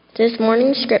This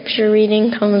morning's scripture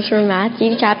reading comes from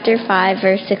Matthew chapter 5,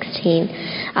 verse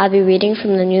 16. I'll be reading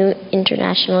from the New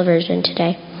International Version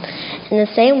today. In the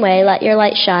same way, let your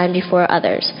light shine before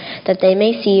others, that they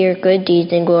may see your good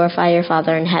deeds and glorify your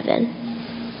Father in heaven.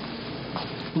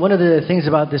 One of the things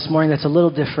about this morning that's a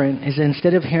little different is that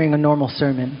instead of hearing a normal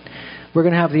sermon, we're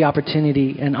going to have the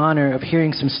opportunity and honor of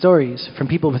hearing some stories from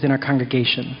people within our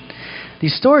congregation.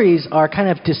 These stories are kind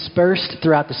of dispersed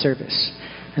throughout the service.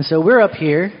 And so we're up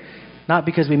here, not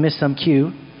because we missed some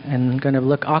cue and going to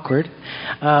look awkward,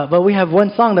 but we have one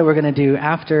song that we're going to do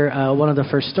after one of the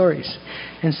first stories.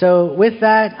 And so with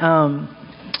that,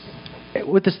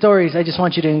 with the stories, I just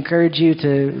want you to encourage you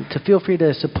to feel free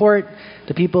to support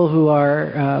the people who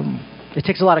are, it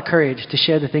takes a lot of courage to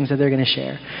share the things that they're going to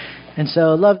share. And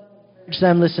so love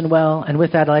them, listen well, and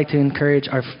with that, I'd like to encourage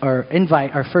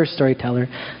invite our first storyteller.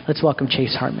 Let's welcome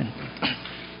Chase Hartman.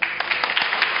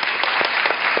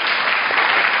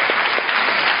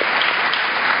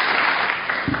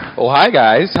 Well, hi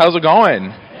guys. How's it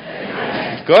going?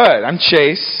 Good. I'm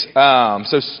Chase.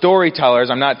 So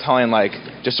storytellers, I'm not telling like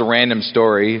just a random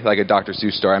story, like a Dr.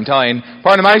 Seuss story. I'm telling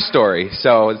part of my story.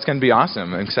 So it's going to be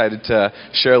awesome. I'm excited to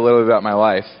share a little bit about my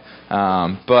life.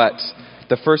 But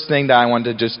the first thing that I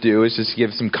wanted to just do is just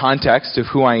give some context of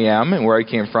who I am and where I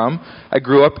came from. I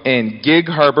grew up in Gig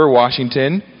Harbor,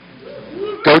 Washington.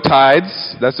 Go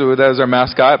Tides. That was our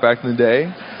mascot back in the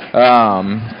day.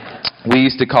 We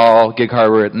used to call Gig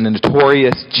Harbor the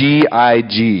notorious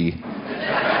G.I.G.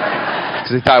 because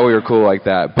they thought we were cool like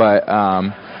that. But,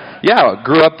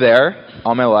 grew up there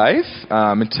all my life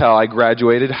until I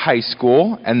graduated high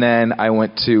school. And then I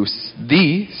went to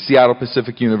the Seattle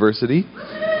Pacific University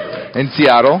in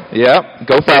Seattle. Yep,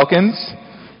 go Falcons.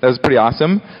 That was pretty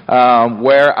awesome.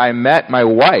 Where I met my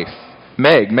wife,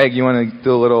 Meg. Meg, you want to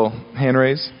do a little hand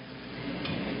raise?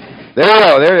 There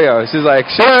you go. She's like,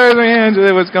 show me,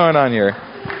 Angela, what's going on here?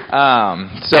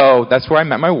 So that's where I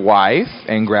met my wife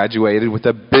and graduated with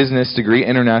a business degree,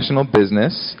 international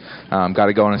business. Got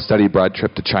to go on a study abroad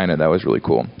trip to China. That was really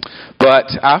cool. But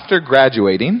after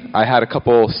graduating, I had a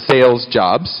couple sales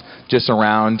jobs just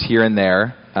around here and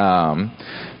there.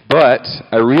 But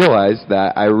I realized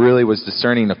that I really was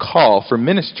discerning a call for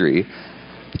ministry.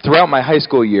 Throughout my high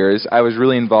school years, I was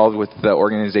really involved with the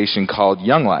organization called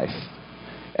Young Life.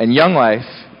 And Young Life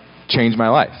changed my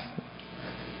life.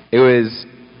 It was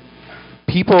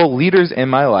people, leaders in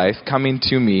my life, coming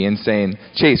to me and saying,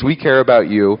 Chase, we care about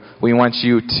you. We want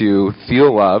you to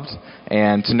feel loved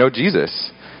and to know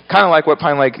Jesus. Kind of like what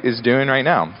Pine Lake is doing right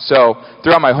now. So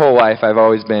throughout my whole life, I've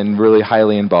always been really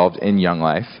highly involved in Young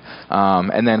Life.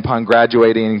 And then upon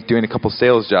graduating, doing a couple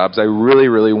sales jobs, I really,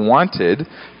 really wanted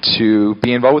to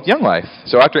be involved with Young Life.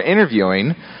 So after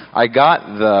interviewing, I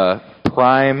got the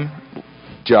prime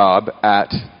job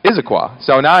at Issaquah.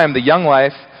 So now I'm the Young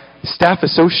Life staff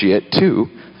associate too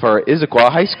for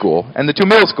Issaquah High School and the two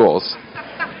middle schools.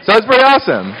 So it's pretty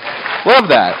awesome. Love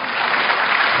that.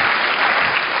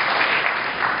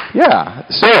 Yeah.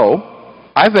 So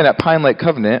I've been at Pine Lake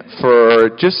Covenant for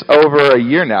just over a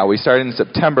year now. We started in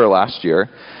September last year,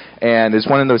 and it's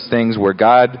one of those things where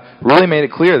God really made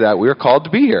it clear that we were called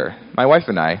to be here, my wife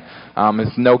and I.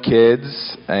 With no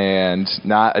kids and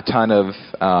not a ton of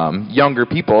younger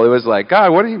people, it was like,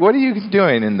 God, what are you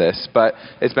doing in this? But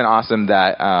it's been awesome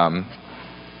that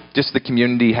just the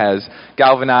community has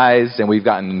galvanized and we've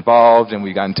gotten involved and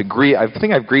we've gotten to greet. I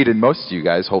think I've greeted most of you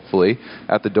guys, hopefully,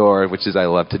 at the door, which is I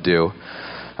love to do.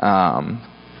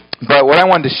 But what I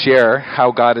wanted to share,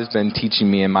 how God has been teaching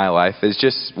me in my life, is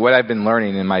just what I've been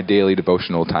learning in my daily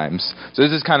devotional times. So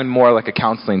this is kind of more like a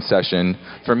counseling session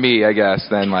for me, I guess,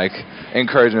 than like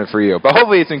encouragement for you. But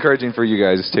hopefully it's encouraging for you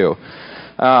guys too.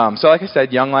 So like I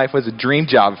said, Young Life was a dream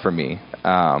job for me.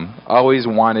 Always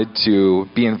wanted to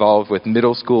be involved with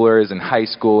middle schoolers and high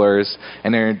schoolers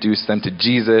and introduce them to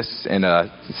Jesus in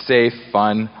a safe,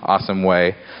 fun, awesome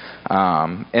way.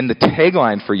 And the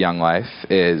tagline for Young Life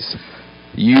is,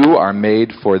 you are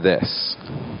made for this.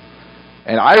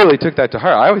 And I really took that to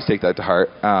heart. I always take that to heart.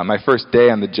 My first day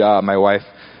on the job, my wife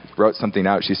wrote something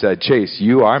out. She said, Chase,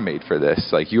 you are made for this.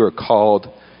 Like, you are called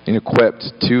and equipped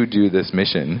to do this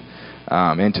mission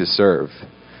and to serve.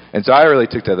 And so I really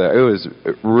took that. It was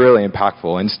really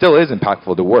impactful and still is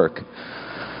impactful to work.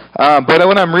 But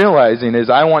what I'm realizing is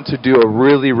I want to do a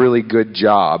really, really good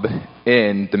job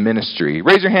in the ministry.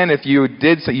 Raise your hand if you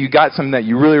got something that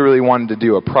you really, really wanted to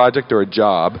do, a project or a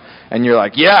job, and you're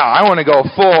like, yeah, I want to go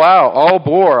full out, all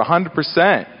bore,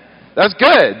 100%. That's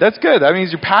good. That's good. That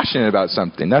means you're passionate about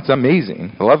something. That's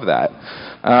amazing. I love that.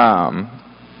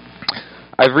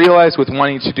 I've realized with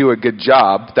wanting to do a good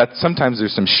job that sometimes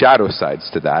there's some shadow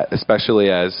sides to that, especially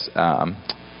as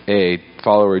a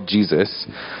follower of Jesus,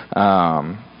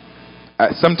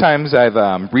 sometimes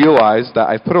I've realized that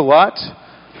I've put a lot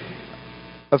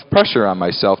of pressure on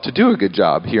myself to do a good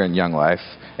job here in Young Life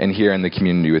and here in the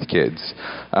community with kids.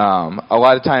 A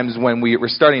lot of times when we were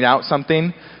starting out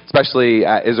something, especially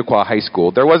at Issaquah High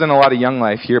School, there wasn't a lot of Young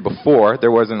Life here before.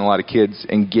 There wasn't a lot of kids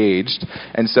engaged.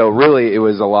 And so really it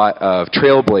was a lot of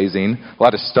trailblazing, a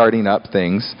lot of starting up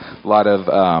things, a lot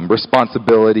of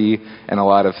responsibility, and a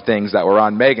lot of things that were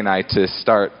on Meg and I to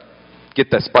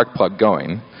get that spark plug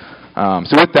going.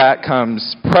 So with that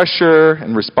comes pressure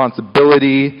and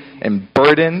responsibility and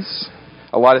burdens.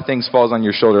 A lot of things falls on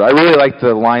your shoulder. I really like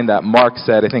the line that Mark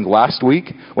said, I think last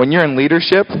week. When you're in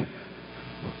leadership,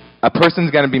 a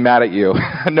person's going to be mad at you,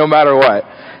 no matter what.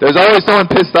 There's always someone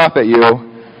pissed off at you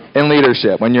in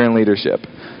leadership, when you're in leadership.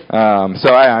 I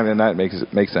mean, that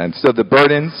makes sense. So the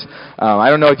burdens, I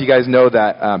don't know if you guys know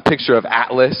that picture of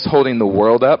Atlas holding the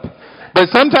world up. But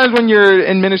sometimes when you're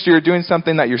in ministry or doing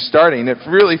something that you're starting, it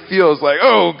really feels like,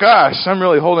 oh gosh, I'm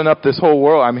really holding up this whole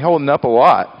world. I'm holding up a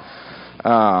lot.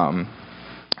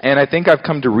 And I think I've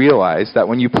come to realize that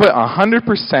when you put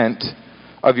 100%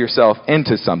 of yourself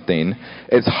into something,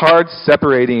 it's hard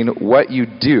separating what you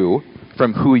do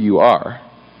from who you are.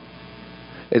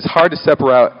 It's hard to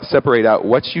separate out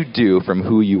what you do from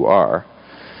who you are.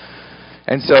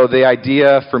 And so the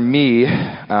idea for me,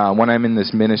 when I'm in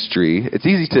this ministry, it's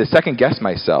easy to second guess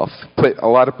myself, put a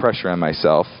lot of pressure on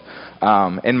myself,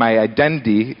 and my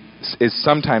identity is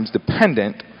sometimes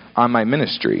dependent on my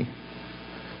ministry.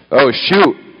 Oh,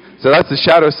 shoot. So that's the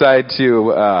shadow side to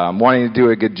wanting to do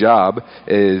a good job,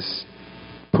 is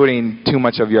putting too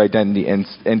much of your identity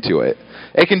into it.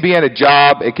 It can be at a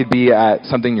job. It could be at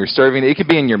something you're serving. It could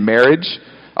be in your marriage.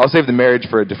 I'll save the marriage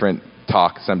for a different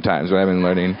talk sometimes when I've been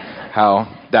learning how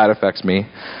that affects me.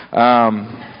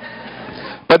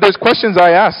 But there's questions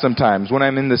I ask sometimes when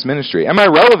I'm in this ministry. Am I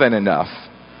relevant enough?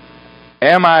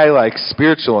 Am I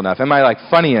spiritual enough? Am I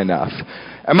funny enough?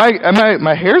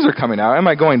 My hairs are coming out. Am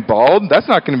I going bald? That's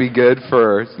not going to be good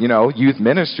for, youth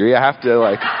ministry. I have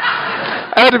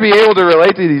to be able to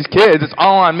relate to these kids. It's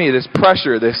all on me. This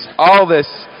pressure, all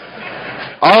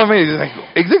of me is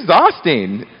it's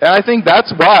exhausting. And I think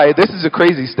that's why, this is a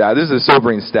crazy stat. This is a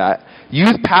sobering stat.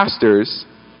 Youth pastors,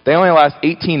 they only last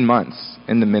 18 months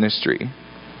in the ministry.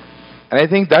 And I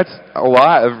think that's a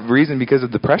lot of reason because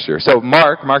of the pressure. So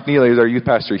Mark Neely is our youth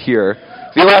pastor here.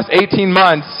 If he lasts 18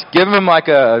 months, give him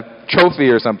a trophy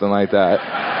or something like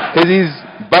that. Because he's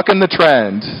bucking the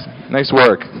trend. Nice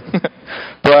work.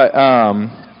 But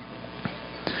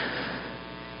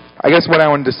I guess what I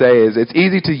wanted to say is it's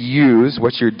easy to use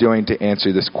what you're doing to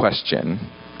answer this question.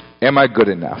 Am I good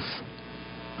enough?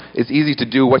 It's easy to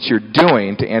do what you're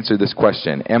doing to answer this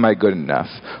question. Am I good enough?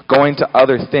 Going to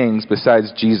other things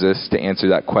besides Jesus to answer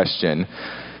that question.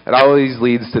 It always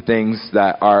leads to things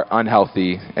that are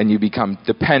unhealthy, and you become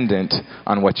dependent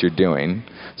on what you're doing.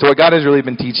 So what God has really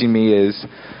been teaching me is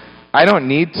I don't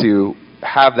need to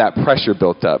have that pressure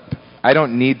built up. I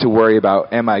don't need to worry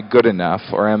about, am I good enough,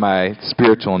 or am I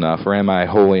spiritual enough, or am I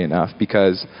holy enough?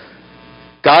 Because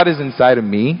God is inside of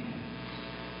me,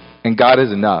 and God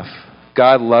is enough.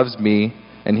 God loves me,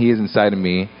 and He is inside of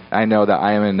me. I know that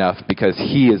I am enough because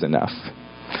He is enough.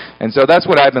 And so that's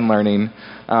what I've been learning.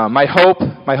 My hope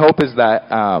is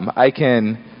that I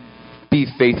can be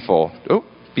faithful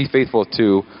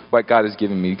to what God has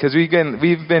given me, because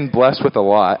we've been blessed with a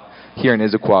lot here in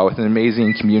Issaquah, with an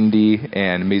amazing community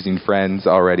and amazing friends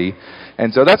already.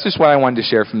 And so that's just what I wanted to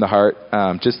share from the heart,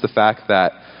 just the fact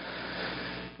that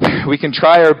we can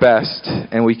try our best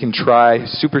and we can try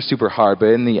super, super hard, but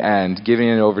in the end, giving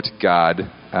it over to God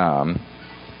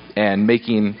and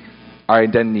making our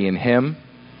identity in Him,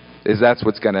 that's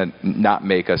what's going to not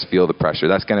make us feel the pressure.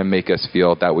 That's going to make us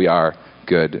feel that we are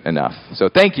good enough. So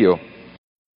thank you.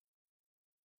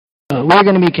 We're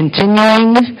going to be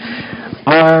continuing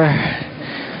our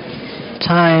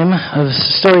time of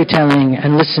storytelling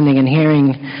and listening and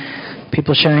hearing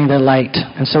people sharing their light.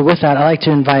 And so with that, I'd like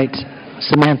to invite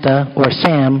Samantha, or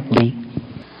Sam Lee.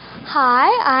 Hi,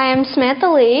 I'm Samantha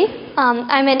Lee.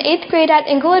 I'm in 8th grade at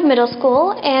Inglewood Middle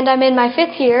School, and I'm in my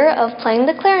 5th year of playing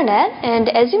the clarinet. And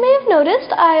as you may have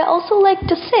noticed, I also like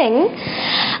to sing,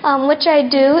 which I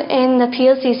do in the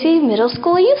POCC Middle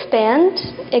School Youth Band,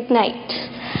 Ignite.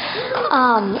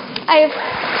 I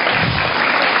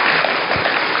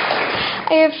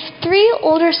have 3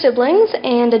 older siblings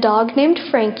and a dog named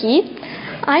Frankie.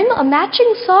 I'm a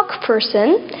matching sock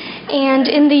person, and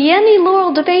in the Yanny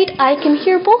Laurel debate, I can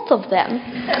hear both of them.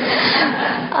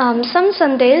 Some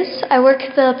Sundays, I work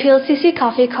the PLCC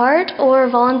coffee cart or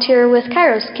volunteer with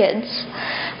Kairos Kids,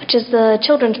 which is the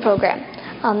children's program.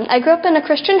 I grew up in a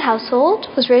Christian household,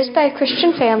 was raised by a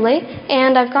Christian family,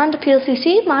 and I've gone to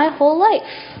PLCC my whole life.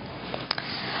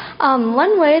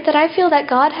 One way that I feel that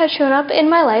God has shown up in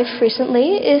my life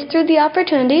recently is through the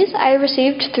opportunities I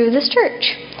received through this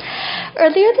church.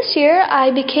 Earlier this year,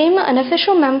 I became an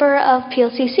official member of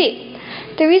PLCC.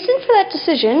 The reason for that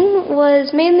decision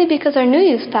was mainly because our new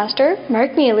youth pastor,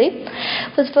 Mark Neely,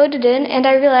 was voted in, and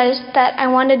I realized that I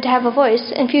wanted to have a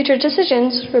voice in future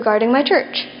decisions regarding my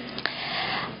church.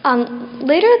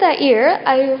 Later that year,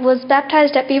 I was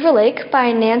baptized at Beaver Lake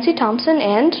by Nancy Thompson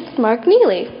and Mark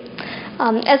Neely.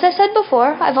 As I said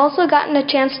before, I've also gotten a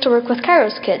chance to work with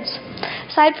Kairos Kids.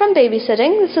 Aside from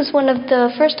babysitting, this is one of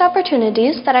the first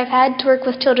opportunities that I've had to work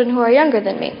with children who are younger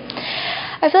than me.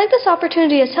 I feel like this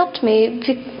opportunity has helped me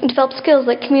develop skills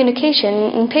like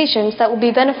communication and patience that will be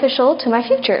beneficial to my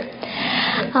future.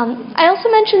 I also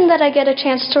mentioned that I get a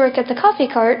chance to work at the coffee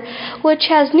cart, which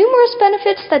has numerous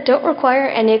benefits that don't require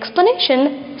any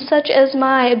explanation, such as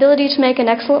my ability to make an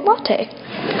excellent latte.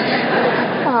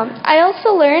 I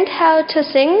also learned how to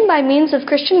sing by means of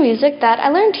Christian music that I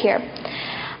learned here.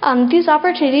 These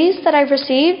opportunities that I've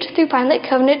received through Pine Lake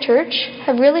Covenant Church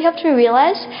have really helped me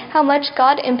realize how much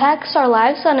God impacts our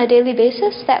lives on a daily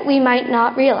basis that we might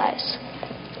not realize.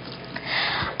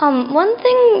 One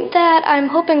thing that I'm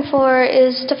hoping for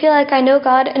is to feel like I know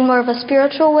God in more of a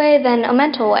spiritual way than a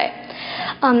mental way.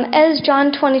 As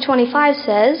John 20:25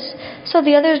 says, "So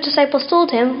the other disciples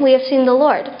told him, 'We have seen the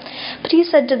Lord.' But he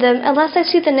said to them, 'Unless I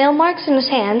see the nail marks in his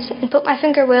hands, and put my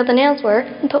finger where the nails were,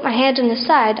 and put my hand in his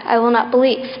side, I will not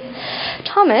believe.'"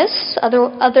 Thomas,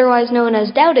 otherwise known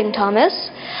as Doubting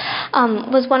Thomas,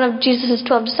 was one of Jesus'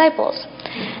 12 disciples.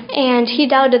 And he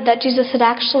doubted that Jesus had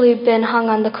actually been hung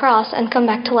on the cross and come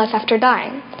back to life after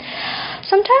dying.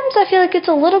 Sometimes I feel like it's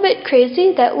a little bit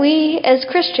crazy that we, as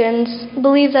Christians,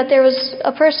 believe that there was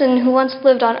a person who once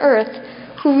lived on earth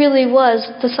who really was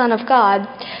the Son of God,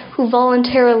 who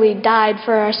voluntarily died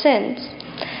for our sins.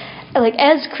 Like,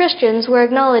 as Christians, we're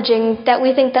acknowledging that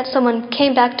we think that someone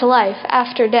came back to life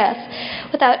after death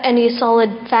without any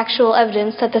solid factual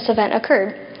evidence that this event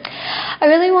occurred. I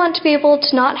really want to be able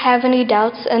to not have any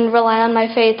doubts and rely on my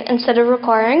faith instead of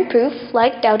requiring proof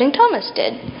like Doubting Thomas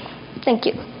did. Thank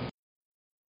you.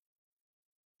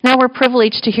 Now we're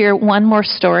privileged to hear one more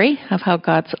story of how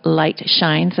God's light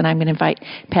shines, and I'm going to invite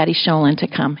Patty Sholin to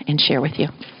come and share with you.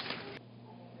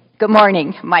 Good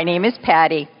morning. My name is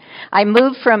Patty. I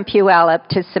moved from Puyallup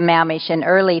to Sammamish in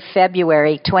early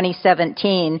February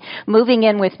 2017, moving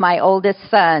in with my oldest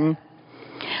son.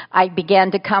 I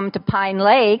began to come to Pine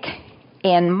Lake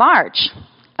in March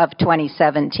of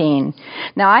 2017.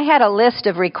 Now, I had a list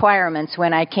of requirements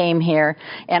when I came here,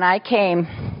 and I came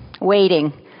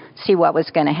waiting to see what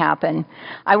was going to happen.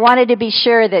 I wanted to be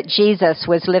sure that Jesus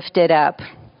was lifted up.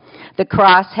 The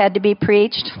cross had to be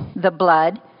preached, the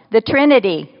blood, the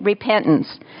Trinity,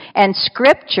 repentance, and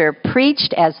Scripture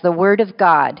preached as the Word of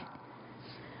God.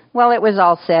 Well, it was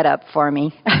all set up for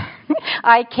me.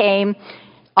 I came,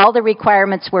 all the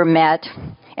requirements were met,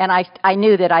 and I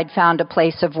knew that I'd found a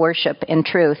place of worship and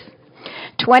truth.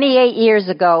 28 years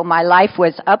ago, my life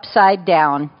was upside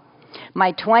down.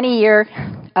 My 20-year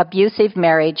abusive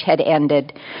marriage had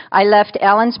ended. I left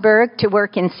Ellensburg to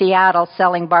work in Seattle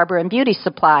selling barber and beauty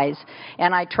supplies,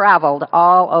 and I traveled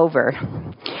all over.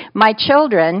 My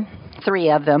children, 3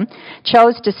 of them,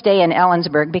 chose to stay in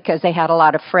Ellensburg because they had a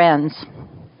lot of friends.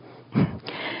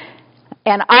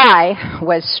 And I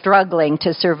was struggling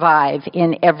to survive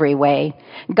in every way.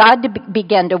 God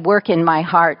began to work in my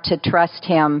heart to trust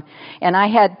Him, and I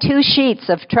had 2 sheets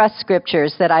of trust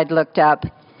scriptures that I'd looked up,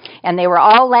 and they were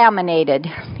all laminated,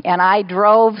 and I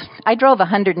drove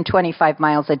 125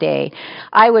 miles a day.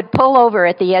 I would pull over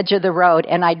at the edge of the road,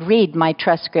 and I'd read my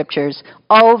trust scriptures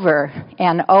over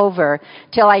and over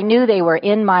till I knew they were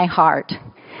in my heart.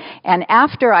 And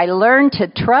after I learned to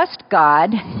trust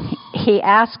God, He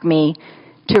asked me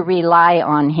to rely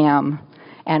on Him.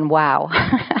 And wow,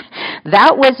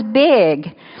 that was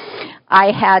big.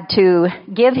 I had to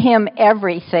give Him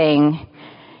everything,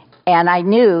 and I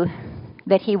knew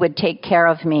that He would take care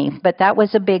of me, but that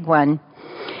was a big one.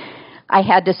 I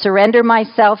had to surrender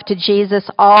myself to Jesus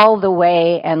all the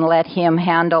way and let Him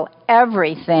handle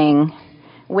everything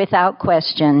without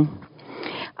question.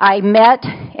 I met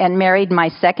and married my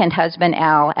second husband,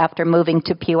 Al, after moving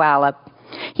to Puyallup.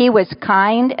 He was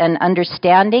kind and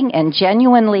understanding and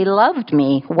genuinely loved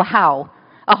me. Wow,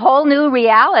 a whole new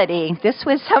reality. This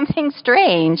was something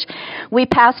strange. We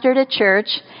pastored a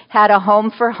church, had a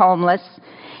home for homeless,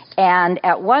 and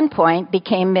at one point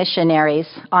became missionaries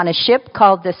on a ship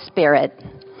called the Spirit.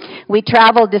 We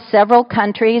traveled to several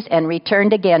countries and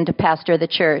returned again to pastor the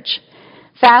church.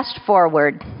 Fast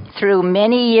forward through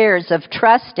many years of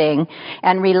trusting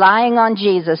and relying on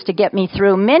Jesus to get me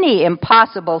through many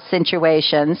impossible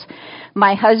situations,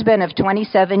 my husband of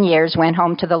 27 years went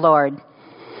home to the Lord.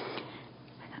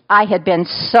 I had been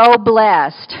so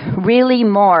blessed, really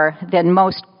more than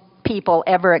most people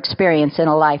ever experience in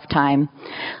a lifetime.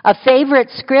 A favorite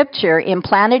scripture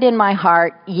implanted in my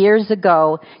heart years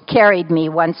ago carried me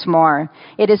once more.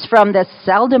 It is from the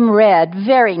seldom read,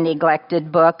 very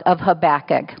neglected book of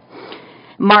Habakkuk.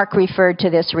 Mark referred to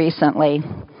this recently.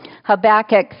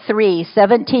 Habakkuk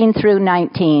 3:17 through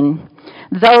 19.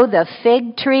 Though the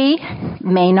fig tree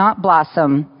may not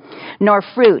blossom, nor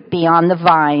fruit be on the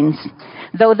vines,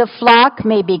 though the flock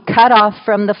may be cut off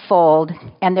from the fold,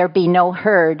 and there be no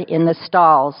herd in the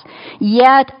stalls,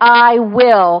 yet I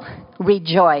will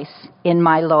rejoice in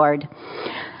my Lord.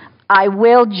 I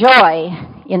will joy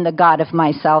in the God of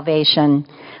my salvation.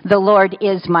 The Lord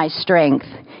is my strength.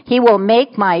 He will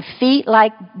make my feet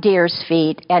like deer's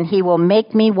feet, and he will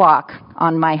make me walk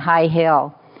on my high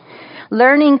hill.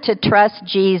 Learning to trust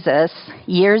Jesus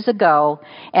years ago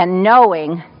and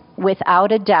knowing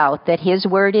without a doubt that his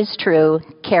word is true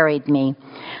carried me.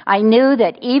 I knew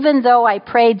that even though I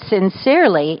prayed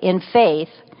sincerely in faith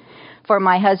for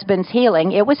my husband's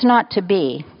healing, it was not to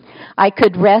be. I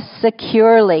could rest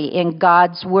securely in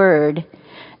God's word,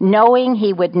 knowing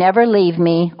he would never leave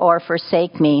me or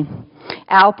forsake me.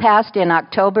 Al passed in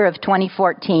October of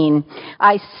 2014.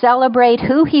 I celebrate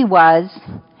who he was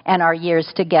and our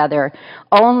years together.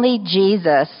 Only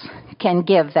Jesus can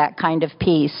give that kind of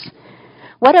peace.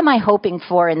 What am I hoping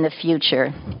for in the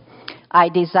future? I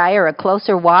desire a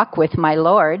closer walk with my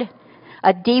Lord,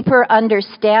 a deeper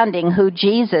understanding who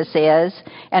Jesus is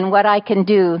and what I can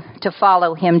do to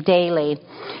follow him daily.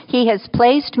 He has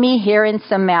placed me here in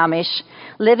Sammamish,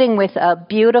 living with a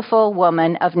beautiful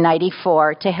woman of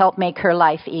 94 to help make her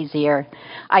life easier.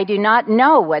 I do not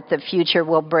know what the future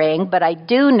will bring, but I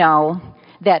do know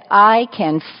that I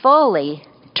can fully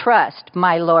trust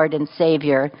my Lord and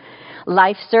Savior.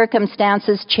 Life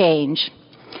circumstances change,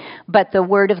 but the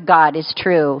Word of God is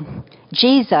true.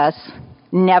 Jesus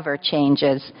never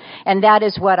changes, and that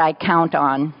is what I count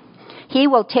on. He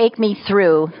will take me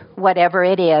through whatever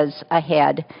it is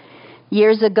ahead.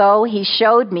 Years ago, he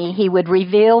showed me he would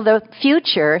reveal the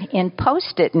future in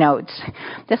Post-it notes.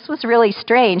 This was really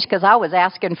strange because I was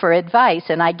asking for advice,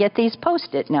 and I get these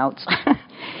Post-it notes.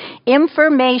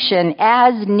 Information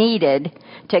as needed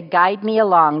to guide me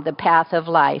along the path of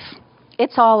life.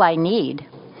 It's all I need.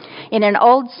 In an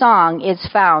old song is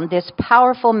found this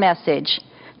powerful message,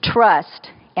 trust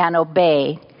and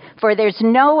obey, for there's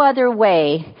no other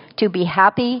way to be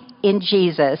happy in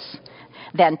Jesus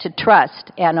than to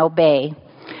trust and obey.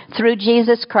 Through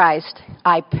Jesus Christ,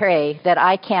 I pray that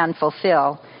I can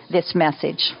fulfill this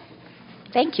message.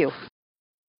 Thank you.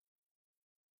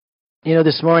 You know,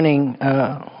 this morning,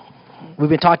 we've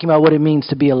been talking about what it means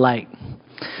to be a light,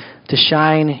 to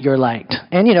shine your light.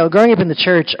 And, you know, growing up in the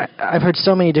church, I've heard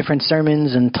so many different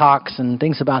sermons and talks and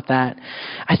things about that.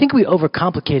 I think we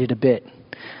overcomplicate it a bit.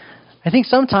 I think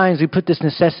sometimes we put this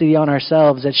necessity on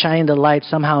ourselves that shining the light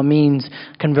somehow means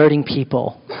converting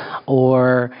people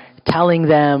or telling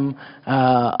them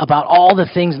about all the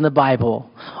things in the Bible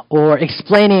or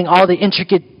explaining all the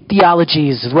intricate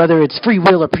theologies, whether it's free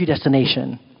will or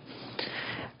predestination.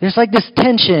 There's like this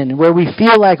tension where we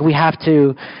feel like we have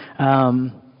to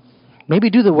maybe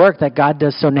do the work that God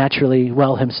does so naturally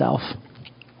well himself.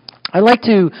 I'd like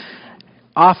to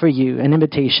offer you an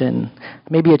invitation,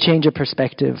 maybe a change of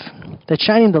perspective, that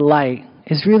shining the light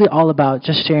is really all about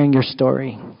just sharing your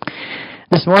story.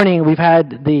 This morning we've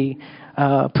had the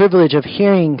privilege of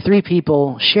hearing 3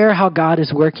 people share how God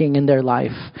is working in their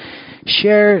life,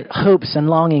 share hopes and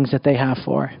longings that they have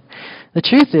for. The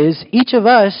truth is, each of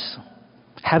us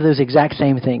have those exact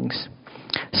same things,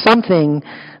 something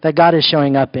that God is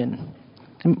showing up in.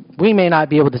 We may not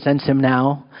be able to sense him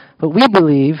now, but we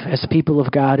believe as people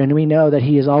of God, and we know that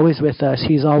he is always with us,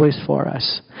 he's always for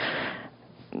us.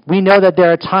 We know that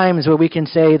there are times where we can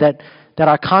say that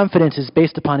our confidence is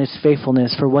based upon his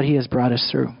faithfulness for what he has brought us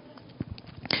through.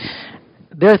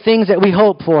 There are things that we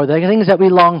hope for, there are things that we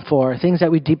long for, things that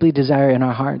we deeply desire in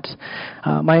our hearts.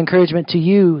 My encouragement to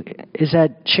you is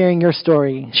that sharing your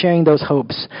story, sharing those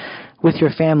hopes with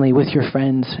your family, with your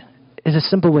friends, is a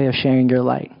simple way of sharing your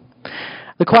light.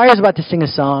 The choir is about to sing a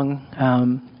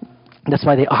song. That's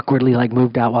why they awkwardly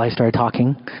moved out while I started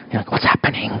talking. You're like, what's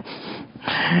happening?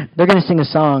 They're going to sing a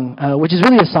song, which is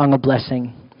really a song of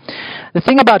blessing. The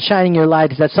thing about shining your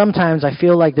light is that sometimes I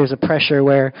feel like there's a pressure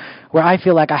where I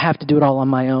feel like I have to do it all on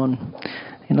my own.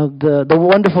 You know, the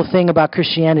wonderful thing about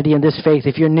Christianity and this faith,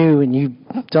 if you're new and you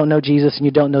don't know Jesus and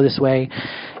you don't know this way,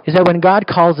 is that when God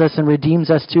calls us and redeems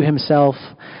us to himself,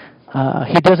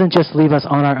 he doesn't just leave us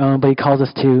on our own, but he calls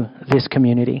us to this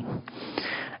community.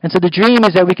 And so the dream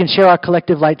is that we can share our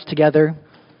collective lights together.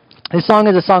 This song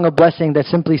is a song of blessing that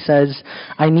simply says,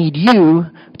 I need you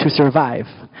to survive.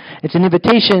 It's an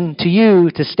invitation to you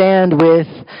to stand with,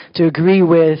 to agree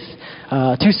with,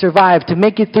 to survive, to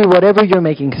make it through whatever you're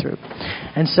making through.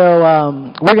 And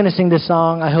so we're going to sing this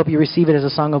song. I hope you receive it as a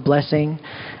song of blessing.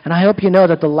 And I hope you know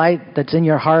that the light that's in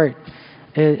your heart,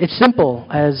 it's simple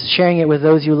as sharing it with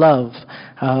those you love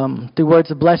through words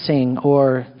of blessing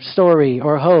or story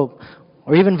or hope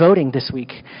or even voting this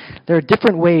week. There are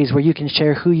different ways where you can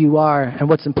share who you are and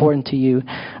what's important to you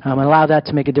and allow that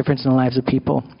to make a difference in the lives of people.